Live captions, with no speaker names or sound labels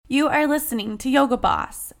You are listening to Yoga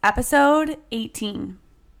Boss, episode 18.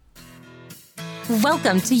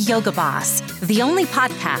 Welcome to Yoga Boss, the only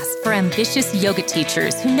podcast for ambitious yoga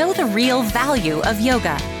teachers who know the real value of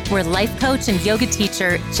yoga, where life coach and yoga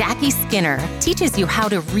teacher Jackie Skinner teaches you how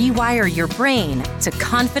to rewire your brain to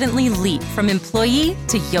confidently leap from employee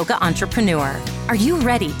to yoga entrepreneur. Are you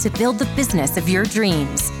ready to build the business of your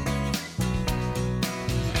dreams?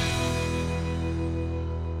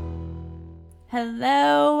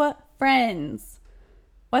 Hello, friends.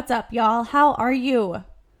 What's up, y'all? How are you?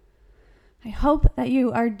 I hope that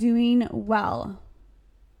you are doing well.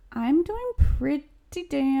 I'm doing pretty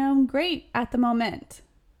damn great at the moment.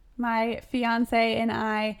 My fiance and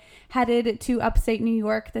I headed to upstate New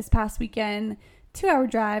York this past weekend, 2-hour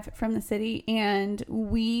drive from the city, and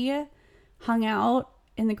we hung out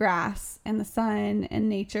in the grass and the sun and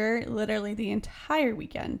nature literally the entire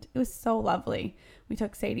weekend. It was so lovely. We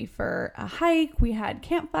took Sadie for a hike. We had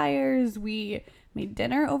campfires. We made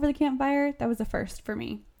dinner over the campfire. That was a first for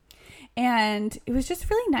me. And it was just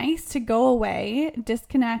really nice to go away,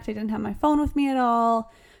 disconnect. I didn't have my phone with me at all,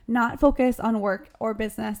 not focus on work or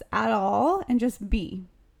business at all, and just be.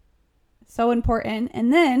 So important.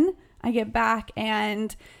 And then I get back,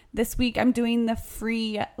 and this week I'm doing the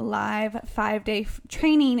free live 5-day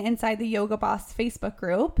training inside the Yoga Boss Facebook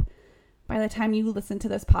group. By the time you listen to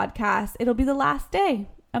this podcast, it'll be the last day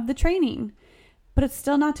of the training. But it's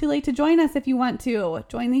still not too late to join us if you want to.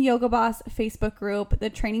 Join the Yoga Boss Facebook group. The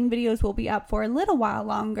training videos will be up for a little while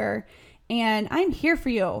longer. And I'm here for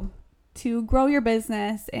you to grow your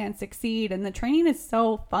business and succeed. And the training is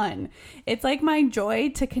so fun. It's like my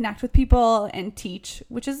joy to connect with people and teach,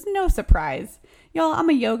 which is no surprise. Y'all, I'm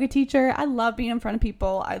a yoga teacher. I love being in front of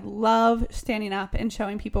people. I love standing up and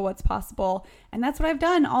showing people what's possible. And that's what I've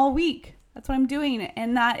done all week. That's what I'm doing.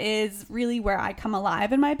 And that is really where I come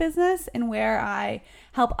alive in my business and where I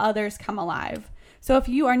help others come alive. So if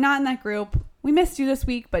you are not in that group, we missed you this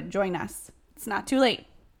week, but join us. It's not too late.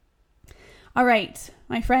 All right,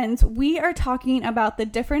 my friends, we are talking about the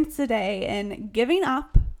difference today in giving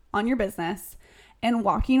up on your business and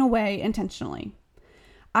walking away intentionally.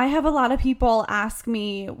 I have a lot of people ask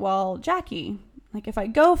me, well, Jackie, like if I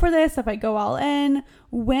go for this, if I go all in,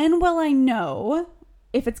 when will I know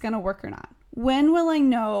if it's going to work or not? When will I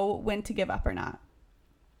know when to give up or not?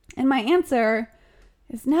 And my answer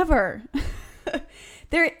is never.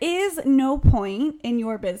 There is no point in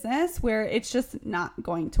your business where it's just not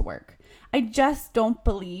going to work. I just don't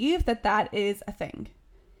believe that that is a thing.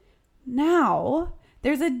 Now,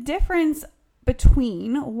 there's a difference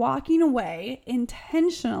between walking away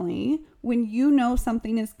intentionally when you know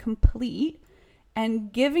something is complete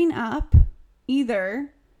and giving up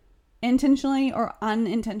either intentionally or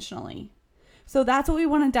unintentionally. So that's what we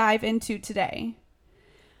want to dive into today.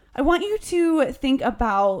 I want you to think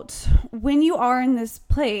about when you are in this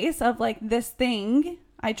place of like, this thing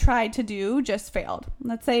I tried to do just failed.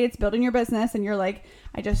 Let's say it's building your business and you're like,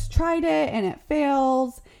 I just tried it and it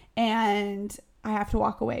fails and I have to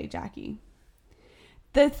walk away, Jackie.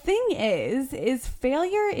 The thing is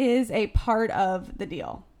failure is a part of the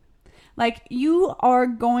deal. Like, you are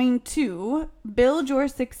going to build your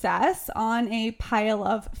success on a pile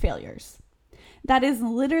of failures. That is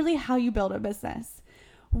literally how you build a business.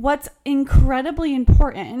 What's incredibly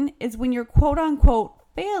important is when you're quote unquote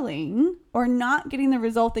failing or not getting the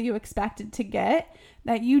result that you expected to get,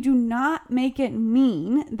 that you do not make it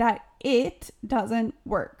mean that it doesn't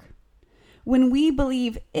work. When we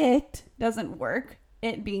believe it doesn't work,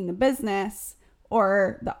 it being the business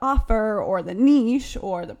or the offer or the niche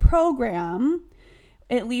or the program,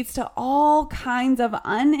 it leads to all kinds of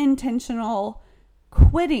unintentional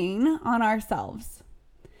quitting on ourselves.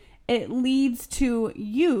 It leads to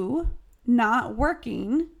you not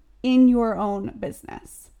working in your own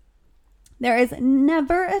business. There is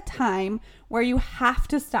never a time where you have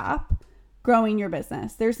to stop growing your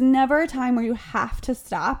business. There's never a time where you have to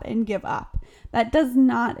stop and give up. That does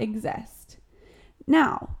not exist.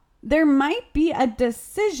 Now, there might be a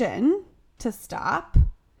decision to stop,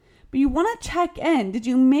 but you want to check in. Did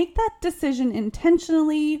you make that decision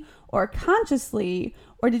intentionally or consciously,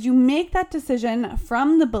 or did you make that decision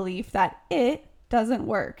from the belief that it doesn't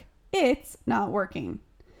work? It's not working.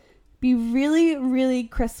 Be really, really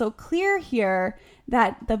crystal clear here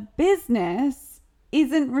that the business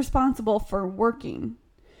isn't responsible for working.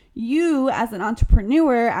 You, as an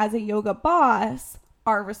entrepreneur, as a yoga boss,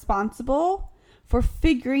 are responsible for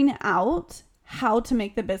figuring out how to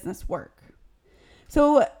make the business work.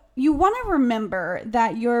 So you want to remember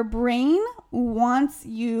that your brain wants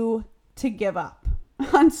you to give up.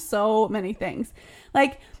 on so many things.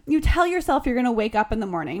 Like, you tell yourself you're going to wake up in the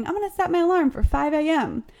morning. I'm going to set my alarm for 5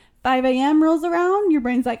 a.m. 5 a.m. rolls around. Your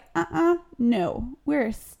brain's like, no,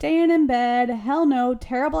 we're staying in bed. Hell no.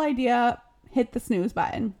 Terrible idea. Hit the snooze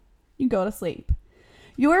button. You go to sleep.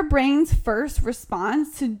 Your brain's first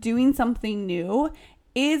response to doing something new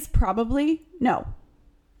is probably no.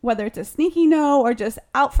 Whether it's a sneaky no or just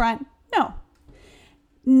out front, no.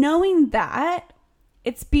 Knowing that,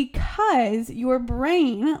 it's because your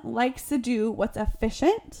brain likes to do what's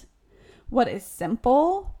efficient, what is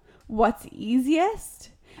simple, what's easiest.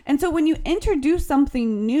 And so when you introduce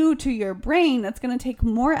something new to your brain that's going to take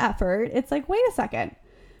more effort, it's like, wait a second.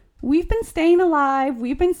 We've been staying alive.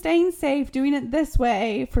 We've been staying safe, doing it this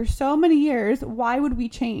way for so many years. Why would we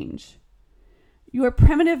change? Your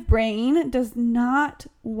primitive brain does not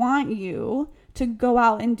want you to go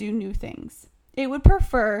out and do new things. It would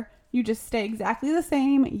prefer you just stay exactly the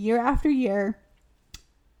same year after year.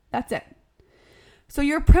 That's it. So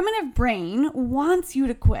your primitive brain wants you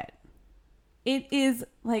to quit. It is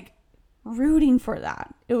like rooting for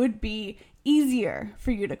that. It would be easier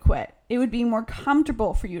for you to quit. It would be more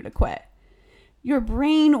comfortable for you to quit. Your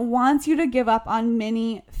brain wants you to give up on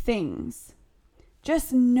many things.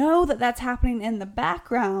 Just know that that's happening in the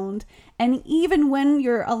background. And even when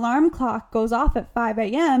your alarm clock goes off at 5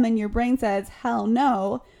 a.m. and your brain says, hell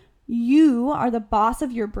no, you are the boss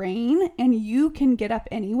of your brain and you can get up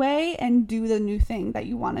anyway and do the new thing that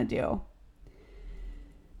you want to do.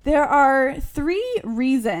 There are 3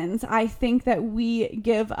 reasons I think that we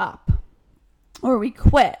give up or we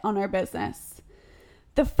quit on our business.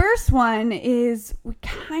 The first one is we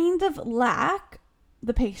kind of lack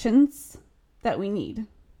the patience that we need.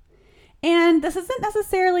 And this isn't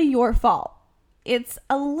necessarily your fault. It's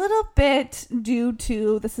a little bit due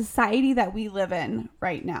to the society that we live in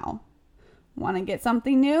right now. Want to get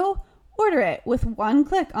something new? Order it with one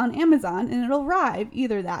click on Amazon and it'll arrive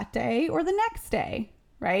either that day or the next day,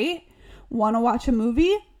 right? Want to watch a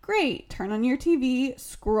movie? Great. Turn on your TV,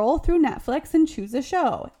 scroll through Netflix and choose a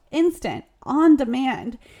show. Instant, on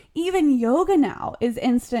demand. Even yoga now is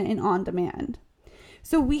instant and on demand.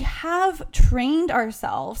 So we have trained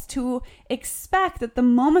ourselves to expect that the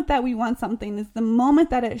moment that we want something is the moment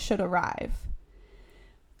that it should arrive.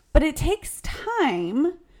 But it takes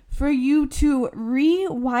time for you to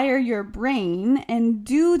rewire your brain and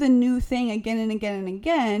do the new thing again and again and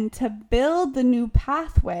again to build the new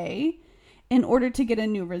pathway in order to get a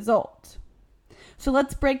new result. So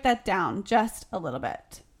let's break that down just a little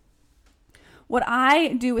bit. What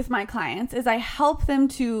I do with my clients is I help them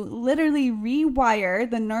to literally rewire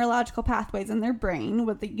the neurological pathways in their brain,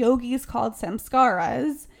 what the yogis called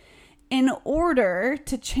samskaras, in order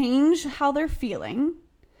to change how they're feeling,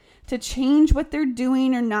 to change what they're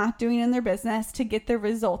doing or not doing in their business to get the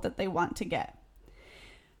result that they want to get.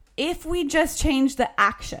 If we just change the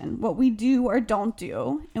action, what we do or don't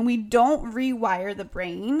do, and we don't rewire the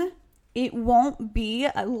brain, it won't be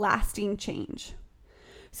a lasting change.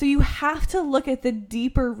 So you have to look at the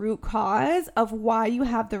deeper root cause of why you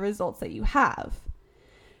have the results that you have.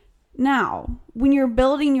 Now, when you're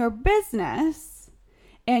building your business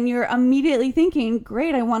and you're immediately thinking,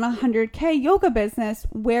 great, I want a 100K yoga business.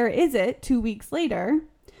 Where is it 2 weeks later?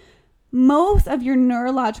 Most of your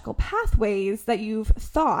neurological pathways that you've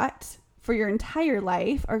thought for your entire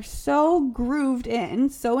life are so grooved in,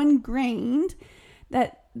 so ingrained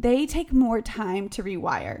that they take more time to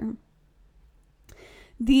rewire.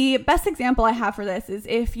 The best example I have for this is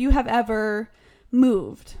if you have ever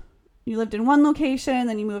moved. You lived in one location,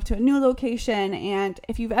 then you moved to a new location, and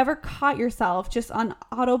if you've ever caught yourself just on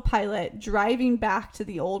autopilot driving back to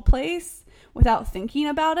the old place without thinking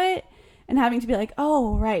about it and having to be like,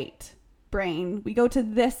 oh, right, brain, we go to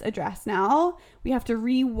this address now. We have to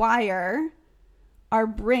rewire our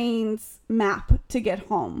brain's map to get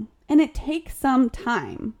home. And it takes some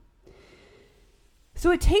time. So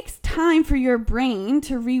it takes time for your brain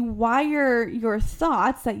to rewire your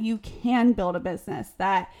thoughts that you can build a business,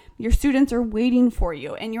 that your students are waiting for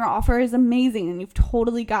you and your offer is amazing and you've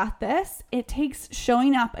totally got this. It takes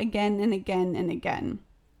showing up again and again and again.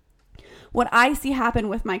 What I see happen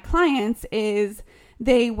with my clients is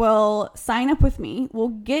they will sign up with me, we'll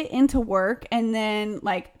get into work, and then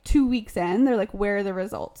like 2 weeks in, they're like, where are the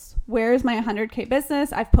results? Where's my 100K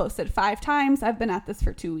business? I've posted 5 times. I've been at this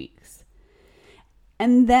for 2 weeks.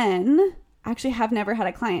 And then, actually have never had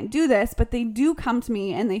a client do this, but they do come to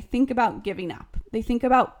me and they think about giving up. They think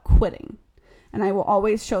about quitting. And I will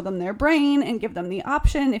always show them their brain and give them the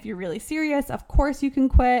option. If you're really serious, of course you can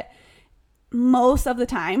quit. Most of the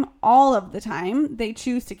time, all of the time, they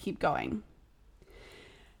choose to keep going.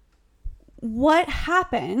 What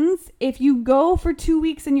happens if you go for 2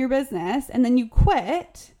 weeks in your business and then you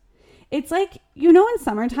quit? It's like, in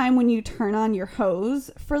summertime when you turn on your hose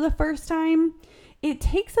for the first time, it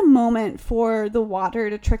takes a moment for the water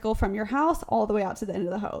to trickle from your house all the way out to the end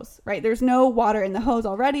of the hose, right? There's no water in the hose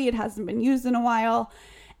already. It hasn't been used in a while.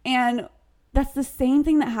 And that's the same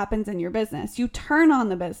thing that happens in your business. You turn on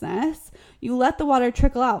the business, you let the water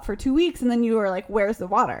trickle out for 2 weeks, and then you are like, where's the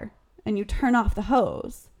water? And you turn off the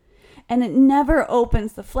hose. And it never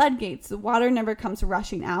opens the floodgates. The water never comes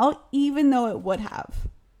rushing out, even though it would have.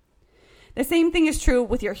 The same thing is true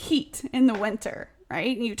with your heat in the winter,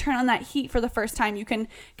 right? You turn on that heat for the first time, you can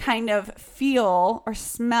kind of feel or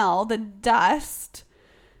smell the dust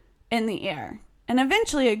in the air. And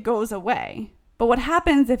eventually it goes away. But what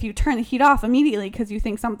happens if you turn the heat off immediately because you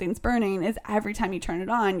think something's burning is every time you turn it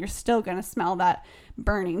on, you're still going to smell that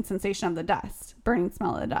burning sensation of the dust, burning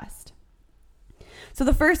smell of the dust. So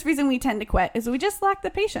the first reason we tend to quit is we just lack the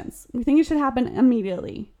patience. We think it should happen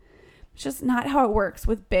immediately. It's just not how it works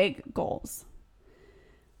with big goals.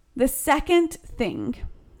 The second thing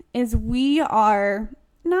is we are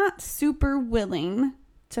not super willing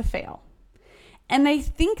to fail. And I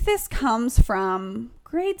think this comes from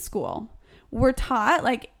grade school. We're taught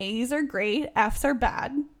like A's are great, F's are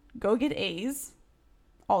bad. Go get A's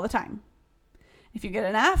all the time. If you get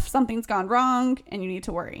an F, something's gone wrong and you need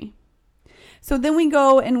to worry. So then we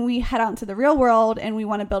go and we head out into the real world and we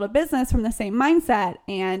want to build a business from the same mindset,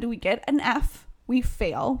 and we get an F, we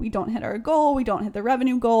fail, we don't hit our goal, we don't hit the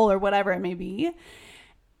revenue goal or whatever it may be.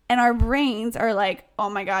 And our brains are like, oh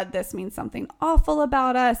my God, this means something awful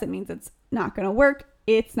about us. It means it's not going to work.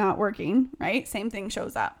 It's not working, right? Same thing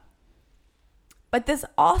shows up. But this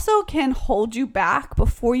also can hold you back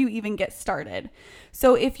before you even get started.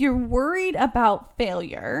 So if you're worried about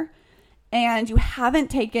failure and you haven't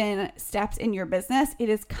taken steps in your business, it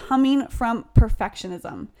is coming from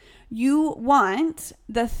perfectionism. You want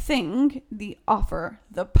the thing, the offer,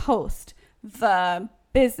 the post, the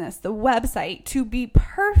business, the website to be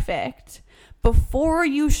perfect before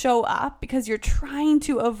you show up because you're trying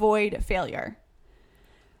to avoid failure.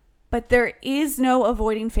 But there is no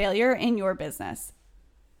avoiding failure in your business.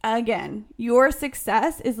 Again, your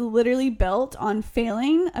success is literally built on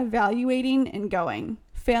failing, evaluating, and going.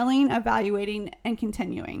 Failing, evaluating, and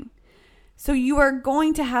continuing. So you are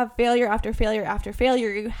going to have failure after failure after failure.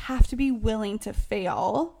 You have to be willing to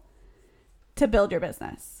fail to build your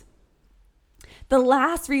business. The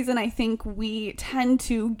last reason I think we tend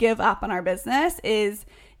to give up on our business is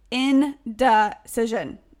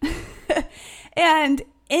indecision. And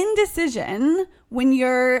indecision, when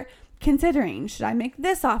you're considering, should I make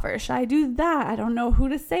this offer? Should I do that? I don't know who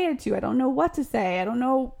to say it to. I don't know what to say. I don't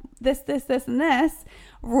know this, and this,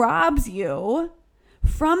 robs you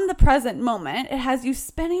from the present moment. It has you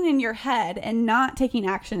spinning in your head and not taking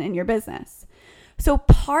action in your business. So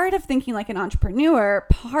part of thinking like an entrepreneur,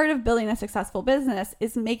 part of building a successful business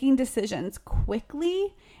is making decisions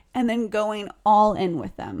quickly and then going all in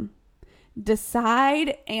with them.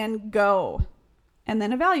 Decide and go, and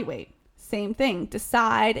then evaluate. Same thing.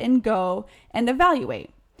 Decide and go and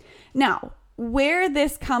evaluate. Now, where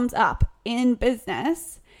this comes up in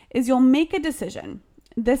business is you'll make a decision.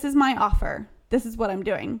 This is my offer. This is what I'm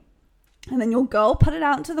doing. And then you'll go put it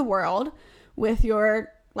out into the world with your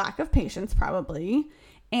lack of patience probably,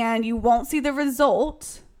 and you won't see the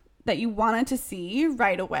result that you wanted to see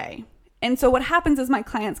right away. And so what happens is my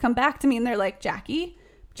clients come back to me and they're like, Jackie,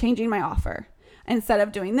 changing my offer. Instead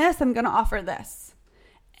of doing this, I'm going to offer this.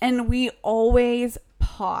 And we always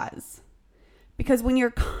pause, because when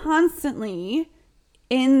you're constantly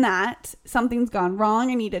in that something's gone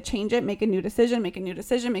wrong, I need to change it, make a new decision,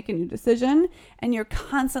 and you're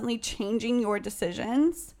constantly changing your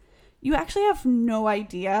decisions, you actually have no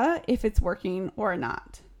idea if it's working or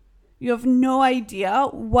not. You have no idea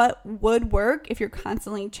what would work if you're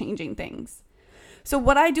constantly changing things. So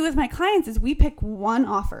what I do with my clients is we pick one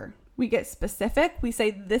offer. We get specific. We say,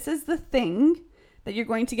 this is the thing that you're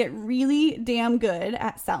going to get really damn good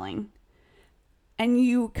at selling. And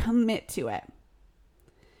you commit to it.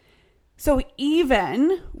 So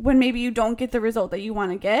even when maybe you don't get the result that you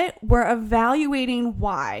want to get, we're evaluating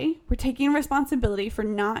why. We're taking responsibility for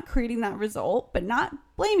not creating that result, but not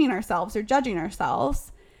blaming ourselves or judging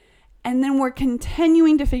ourselves. And then we're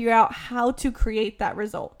continuing to figure out how to create that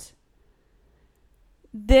result.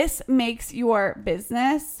 This makes your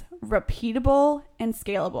business repeatable and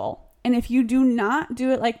scalable. And if you do not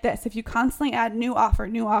do it like this, if you constantly add new offer,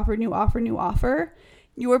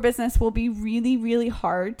 your business will be really, really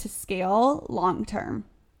hard to scale long term.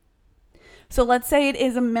 So let's say it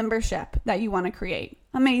is a membership that you want to create.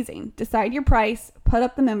 Amazing. Decide your price, put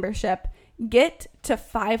up the membership, Get to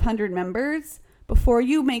 500 members before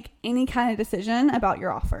you make any kind of decision about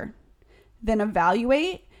your offer. Then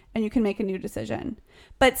evaluate and you can make a new decision.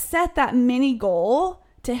 But set that mini goal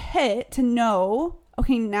to hit to know,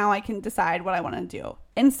 okay, now I can decide what I want to do.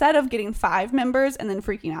 Instead of getting 5 members and then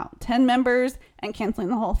freaking out, 10 members and canceling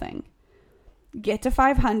the whole thing. Get to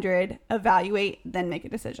 500, evaluate, then make a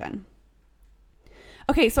decision.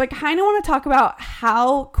 Okay, so I kind of want to talk about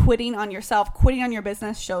how quitting on yourself, quitting on your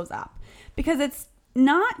business shows up. Because it's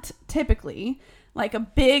not typically like a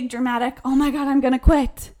big dramatic, oh my God, I'm going to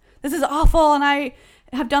quit. This is awful and I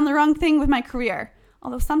have done the wrong thing with my career.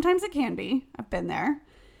 Although sometimes it can be. I've been there.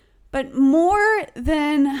 But more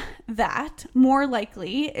than that, more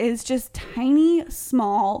likely is just tiny,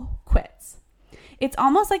 small quits. It's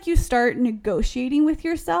almost like you start negotiating with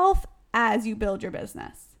yourself as you build your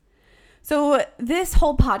business. So this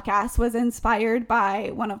whole podcast was inspired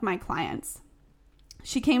by one of my clients.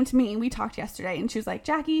 She came to me, we talked yesterday, and she was like,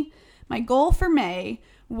 Jackie, my goal for May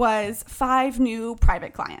was 5 new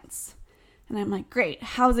private clients. And I'm like, great,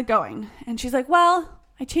 how's it going? And she's like, well,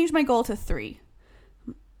 I changed my goal to 3.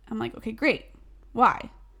 I'm like, okay, great. Why?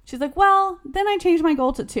 She's like, well, then I changed my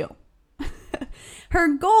goal to 2. Her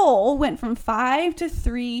goal went from 5 to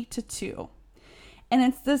 3 to 2. And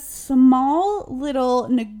it's the small little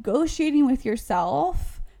negotiating with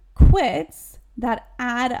yourself quits that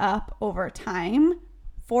add up over time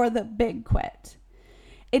for the big quit.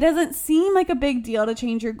 It doesn't seem like a big deal to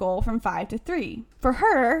change your goal from 5 to 3. For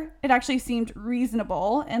her, it actually seemed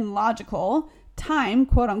reasonable and logical. Time,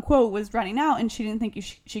 quote unquote, was running out and she didn't think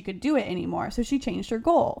she could do it anymore. So she changed her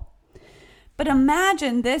goal. But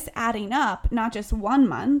imagine this adding up, not just 1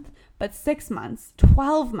 month, but 6 months,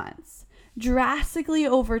 12 months. Drastically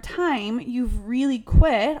over time, you've really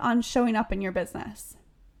quit on showing up in your business.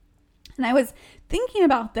 And I was thinking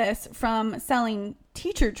about this from selling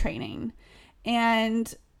teacher training.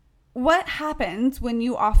 And what happens when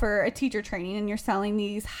you offer a teacher training and you're selling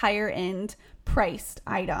these higher end priced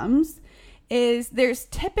items is there's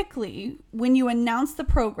typically, when you announce the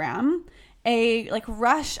program, a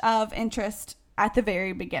rush of interest at the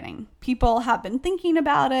very beginning. People have been thinking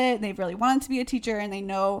about it. They've really wanted to be a teacher and they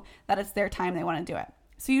know that it's their time. They want to do it.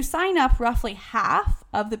 So you sign up roughly half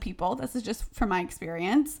of the people. This is just from my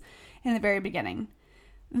experience in the very beginning.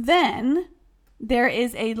 Then there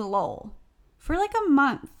is a lull for like a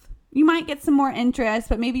month. You might get some more interest,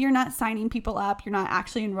 but maybe you're not signing people up. You're not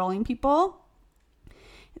actually enrolling people.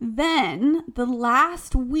 Then the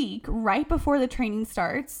last week, right before the training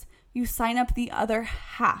starts, you sign up the other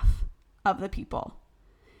half of the people.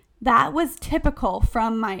 That was typical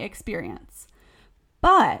from my experience.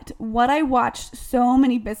 But what I watched so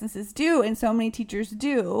many businesses do and so many teachers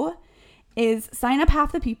do is sign up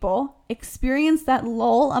half the people, experience that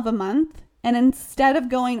lull of a month, and instead of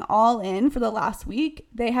going all in for the last week,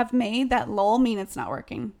 they have made that lull mean it's not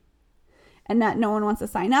working and that no one wants to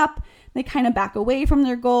sign up. They kind of back away from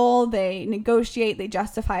their goal. They negotiate, they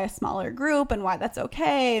justify a smaller group and why that's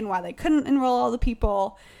okay and why they couldn't enroll all the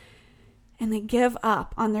people. And they give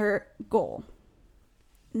up on their goal.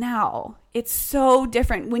 Now, it's so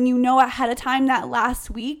different when you know ahead of time that last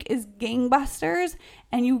week is gangbusters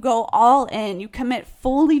and you go all in. You commit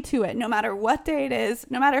fully to it, no matter what day it is,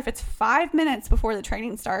 no matter if it's 5 minutes before the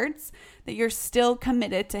training starts, that you're still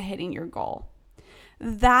committed to hitting your goal.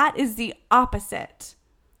 That is the opposite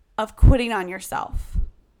of quitting on yourself.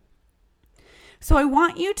 So I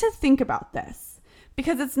want you to think about this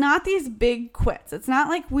because it's not these big quits. It's not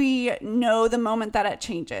like we know the moment that it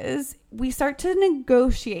changes. We start to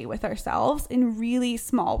negotiate with ourselves in really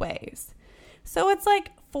small ways. So it's like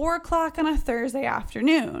 4:00 on a Thursday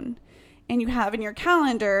afternoon and you have in your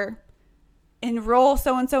calendar, enroll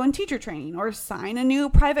so-and-so in teacher training or sign a new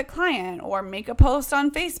private client or make a post on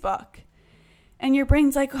Facebook. And your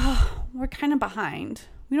brain's like, oh, we're kind of behind.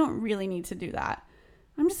 We don't really need to do that.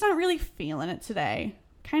 I'm just not really feeling it today.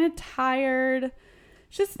 Kind of tired.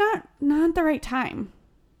 It's just not the right time.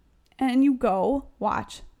 And you go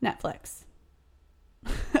watch Netflix.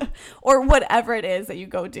 Or whatever it is that you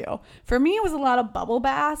go do. For me, it was a lot of bubble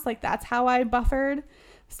baths. Like that's how I buffered. I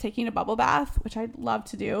was taking a bubble bath, which I'd love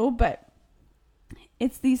to do. But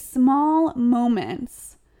it's these small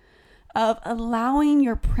moments of allowing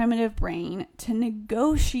your primitive brain to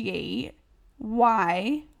negotiate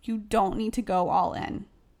why you don't need to go all in.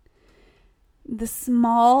 The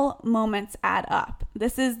small moments add up.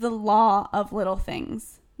 This is the law of little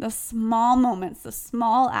things. The small moments, the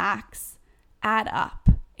small acts add up.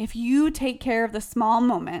 If you take care of the small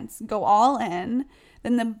moments, go all in,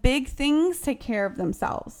 then the big things take care of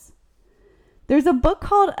themselves. There's a book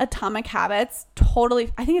called Atomic Habits.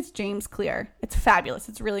 Totally, I think it's James Clear. It's fabulous.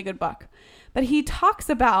 It's a really good book. But he talks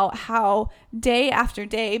about how day after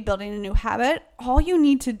day, building a new habit, all you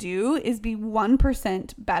need to do is be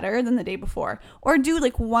 1% better than the day before, or do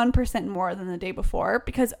like 1% more than the day before,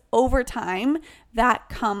 because over time that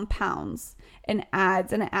compounds and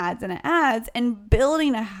adds and it adds and it adds. And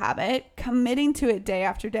building a habit, committing to it day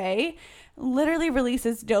after day, literally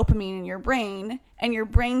releases dopamine in your brain, and your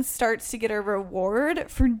brain starts to get a reward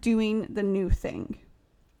for doing the new thing.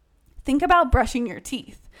 Think about brushing your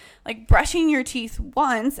teeth. Like brushing your teeth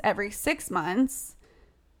once every 6 months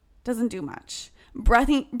doesn't do much.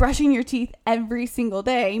 Brushing your teeth every single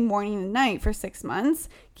day, morning and night for 6 months,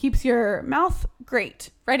 keeps your mouth great,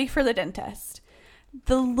 ready for the dentist.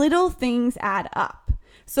 The little things add up.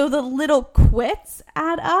 So the little quits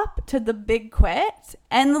add up to the big quit,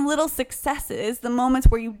 and the little successes, the moments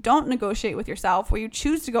where you don't negotiate with yourself, where you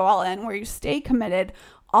choose to go all in, where you stay committed,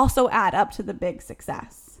 also add up to the big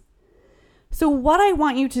success. So what I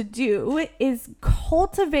want you to do is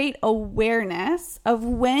cultivate awareness of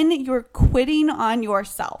when you're quitting on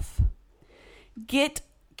yourself. Get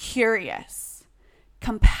curious,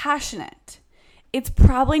 compassionate. It's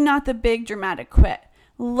probably not the big dramatic quit.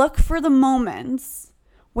 Look for the moments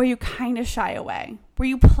where you kind of shy away, where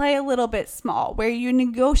you play a little bit small, where you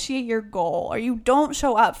negotiate your goal, or you don't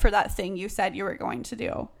show up for that thing you said you were going to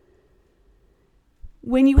do.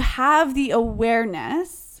 When you have the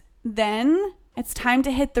awareness, then it's time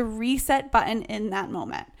to hit the reset button in that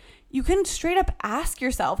moment. You can straight up ask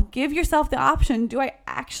yourself, give yourself the option, do I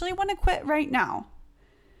actually want to quit right now?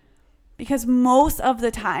 Because most of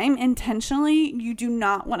the time, intentionally, you do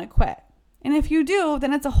not want to quit. And if you do,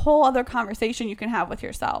 then it's a whole other conversation you can have with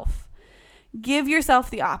yourself. Give yourself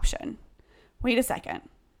the option. Wait a second.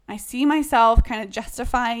 I see myself kind of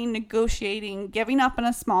justifying, negotiating, giving up in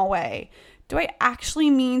a small way. Do I actually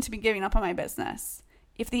mean to be giving up on my business?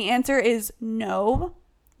 If the answer is no,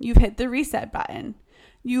 you've hit the reset button.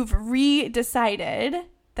 You've re-decided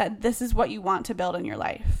that this is what you want to build in your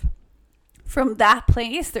life. From that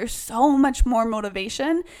place, there's so much more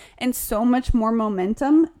motivation and so much more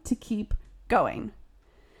momentum to keep going.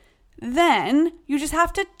 Then you just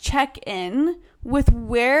have to check in with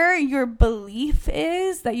where your belief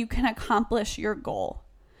is that you can accomplish your goal.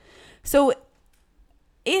 So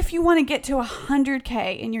if you want to get to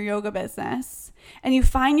 100K in your yoga business and you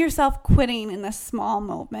find yourself quitting in this small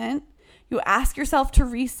moment, you ask yourself to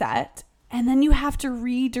reset, and then you have to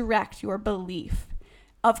redirect your belief.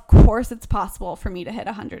 Of course it's possible for me to hit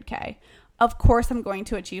 100K. Of course I'm going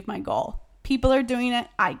to achieve my goal. People are doing it.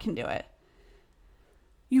 I can do it.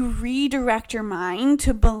 You redirect your mind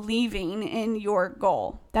to believing in your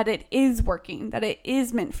goal, that it is working, that it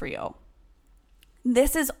is meant for you.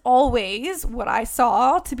 This is always what I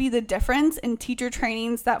saw to be the difference in teacher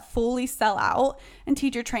trainings that fully sell out and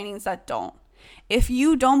teacher trainings that don't. If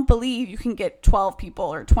you don't believe you can get 12 people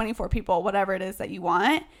or 24 people, whatever it is that you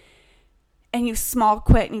want, and you small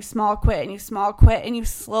quit and you small quit and you small quit and you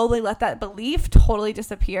slowly let that belief totally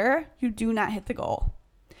disappear, you do not hit the goal.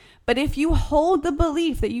 But if you hold the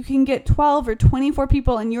belief that you can get 12 or 24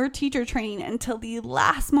 people in your teacher training until the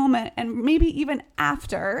last moment and maybe even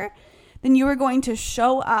after, then you are going to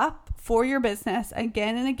show up for your business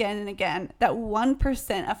again and again and again. That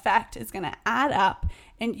 1% effect is going to add up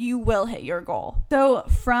and you will hit your goal. So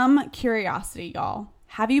from curiosity, y'all,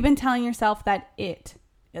 have you been telling yourself that it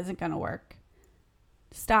isn't going to work?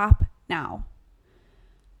 Stop now.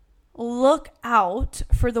 Look out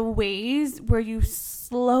for the ways where you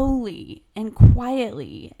slowly and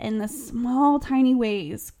quietly, in the small, tiny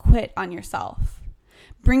ways, quit on yourself.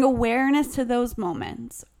 Bring awareness to those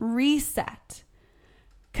moments. Reset.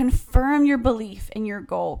 Confirm your belief in your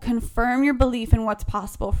goal. Confirm your belief in what's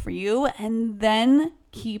possible for you, and then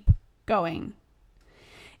keep going.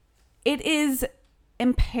 It is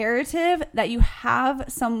imperative that you have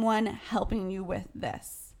someone helping you with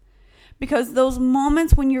this. Because those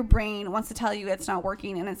moments when your brain wants to tell you it's not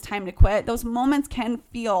working and it's time to quit, those moments can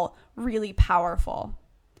feel really powerful.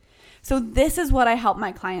 So this is what I help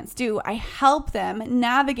my clients do. I help them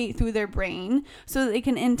navigate through their brain so that they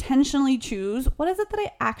can intentionally choose, what is it that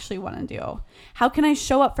I actually want to do? How can I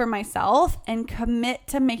show up for myself and commit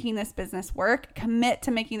to making this business work, commit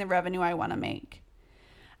to making the revenue I want to make?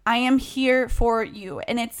 I am here for you.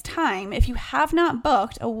 And it's time, if you have not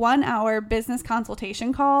booked a 1-hour business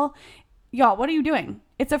consultation call, y'all, what are you doing?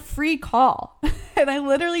 It's a free call. And I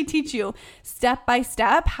literally teach you step by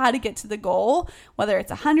step how to get to the goal, whether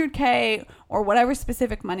it's 100K or whatever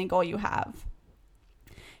specific money goal you have.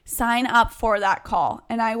 sign up for that call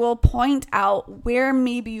and I will point out where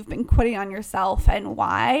maybe you've been quitting on yourself and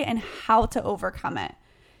why and how to overcome it.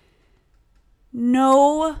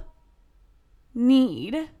 No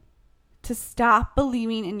need to stop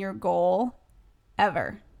believing in your goal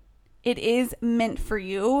ever. It is meant for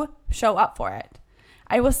you. Show up for it.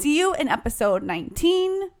 I will see you in episode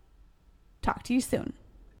 19. Talk to you soon.